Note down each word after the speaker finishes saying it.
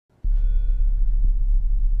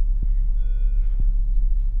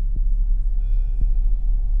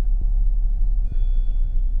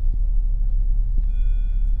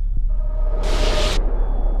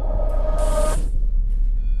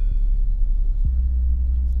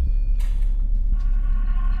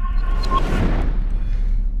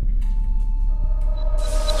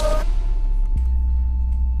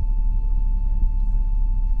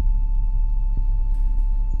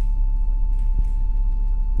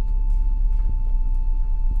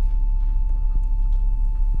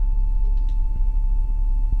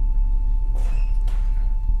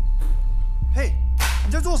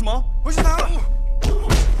什么？回去拿。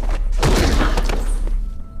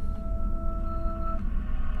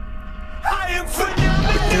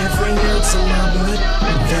With every ounce of my blood,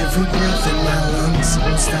 with every breath in my lungs,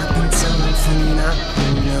 won't stop until I'm free, not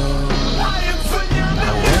know.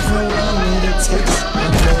 However long it takes,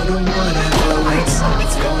 I'll go to whatever lengths.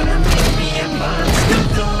 It's gonna make me a monster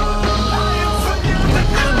though, but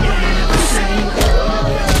I'm never saying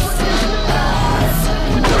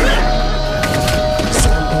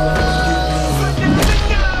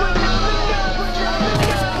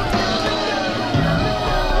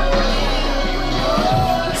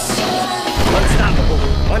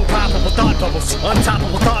unpoppable thought bubbles,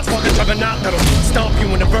 untoppable thoughts, fucking juggernaut that'll stomp you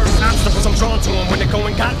in the verse. Obstacles, I'm drawn to them when they're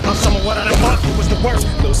going got off some of what I done thought was the worst.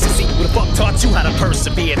 Little sissy, who the fuck taught you how to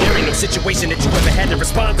persevere? There ain't no situation that you ever had to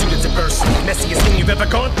respond to that's adverse. Messiest thing you've ever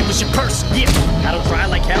gone through is your purse. Yeah, I don't try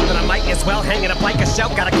like hell, then I might as well hang it up like a shell.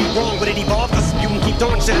 Gotta keep wrong, but it evolve, cause you can keep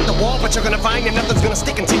throwing shit at the wall, but you're gonna find that nothing's gonna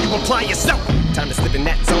stick until you apply yourself. Time to slip in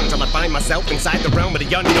that zone till I find myself inside the realm of the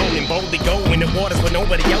unknown and boldly go in the waters where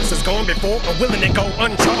nobody else has gone before or willing to go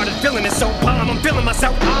uncharted. Feeling it so palm, I'm feeling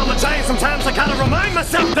myself. I'm a giant. Sometimes I gotta remind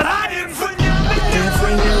myself that I am for you. With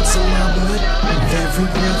every ounce of my blood, with every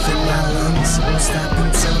breath in my lungs, won't stop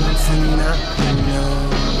until I'm free, not know.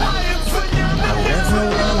 However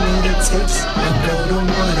long it takes, I'll go to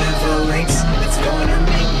whatever lengths. It's gonna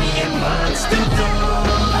make me a monster though,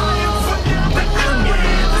 but I'm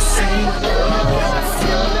never saying cause I'm born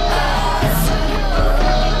to be.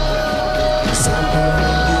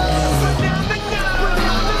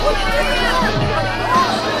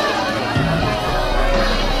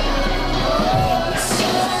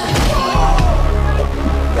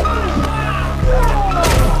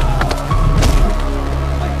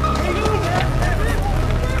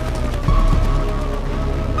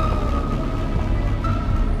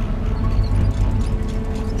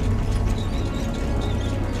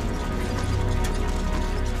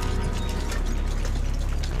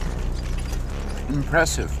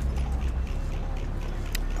 Impressive.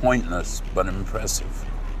 Pointless, but impressive.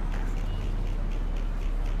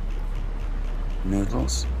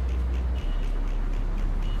 Noodles?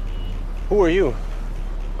 Who are you?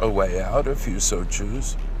 A way out if you so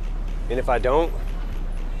choose. And if I don't?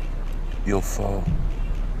 You'll fall.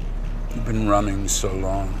 You've been running so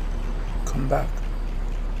long. Come back.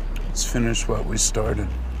 Let's finish what we started.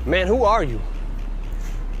 Man, who are you?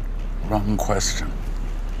 Wrong question.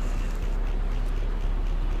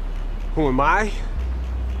 Who am I?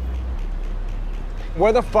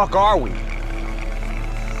 Where the fuck are we?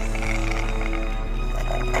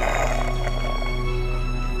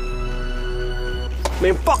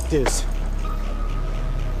 Man, fuck this.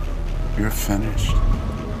 You're finished.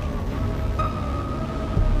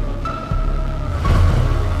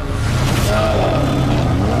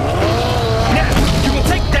 Now, you will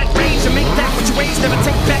take that rage and make that what you raise. Never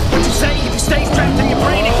take back what you say. If you stay strapped in your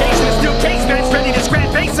brain, in case there's still case match ready to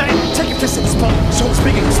scrap face. Take a fist in the spot, show us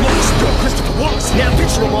big and small. You're Christopher Wallace. Now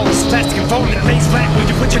picture them all as plastic and foam that lays flat where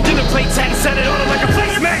you put your dinner plates at and set it on them like a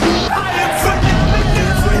placemat. I am for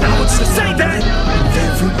and I want you to say that. With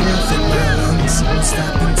every breath in my lungs, won't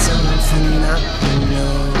stop until I'm free, not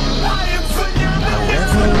know.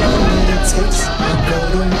 However long it takes, I'll go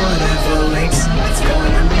to whatever lengths. It's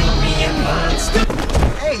gonna make me a monster.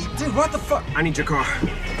 Hey, dude, what the fuck? I need your car.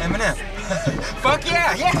 Eminem. Fuck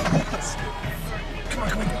yeah, yeah. Come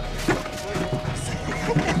on.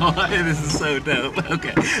 Oh, this is so dope.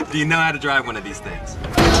 Okay, do you know how to drive one of these things?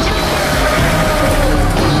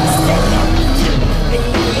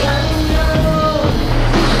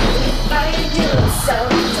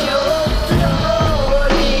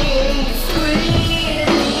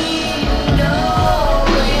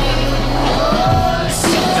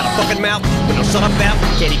 Mouth with no shut up out.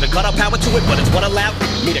 Can't even cut up power to it, but it's what allowed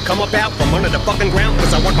me to come up out from under the fucking ground. Cause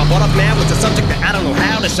I work my butt up now. It's a subject that I don't know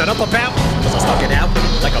how to shut up about. Cause I stuck it out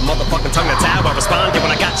like a motherfucking tongue that's out. I responded when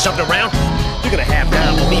I got shoved around. You're gonna have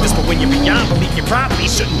non-believers, but when you're beyond belief, you probably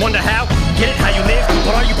shouldn't wonder how. Get it how you live,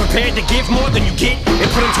 but are you prepared to give more than you get and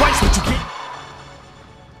put in twice what you get?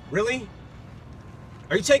 Really?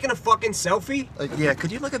 Are you taking a fucking selfie? Yeah, could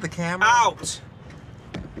you look at the camera? Out!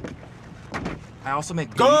 I also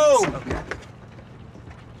make Go! beats. Okay.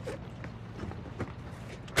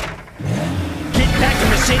 Get back to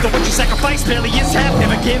shade of what you sacrifice barely is half,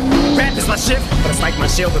 never give. Rap is my shift, but it's like my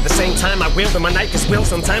shield. At the same time I wield and my knife is will.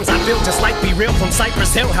 Sometimes I feel just like Be Real from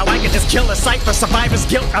Cypress Hill. How I can just kill a cipher, survivor's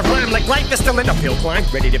guilt. I rhyme like life is still in a uphill climb.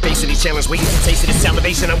 Ready to face any challenge, waiting to taste of this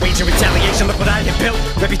salivation. I wager retaliation, look what I have built.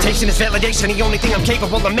 Reputation is validation, the only thing I'm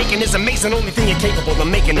capable of making is amazing. Only thing you're capable of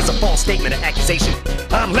making is a false statement or accusation.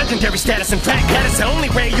 I'm legendary status, in fact, that is the only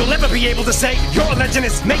way you'll ever be able to say your legend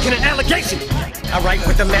is making an allegation. I write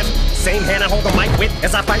with the left, same hand I hold the mic with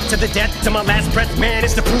as I fight to the death, to my last breath. Man,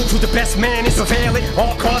 it's to prove who the best man is. Avail it,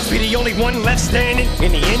 all costs, be the only one left standing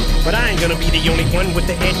in the end. But I ain't gonna be the only one with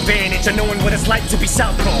the advantage of knowing what it's like to be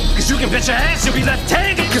southpaw. Cause you can bet your ass you'll be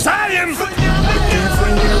left-handed, cause I am. With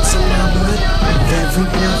every ounce of my blood, with every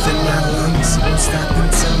breath in my lungs, won't stop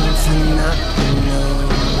until I'm free, not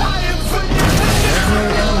know. Whatever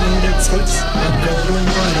long it takes, I'll go to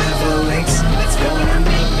whatever lengths. It's gonna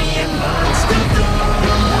make me a monster.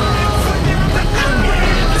 But I'm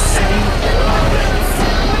never the same.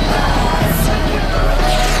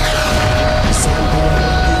 So I'm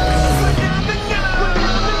gonna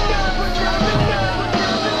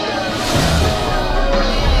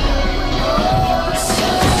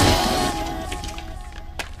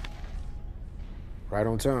Right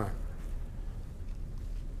on time.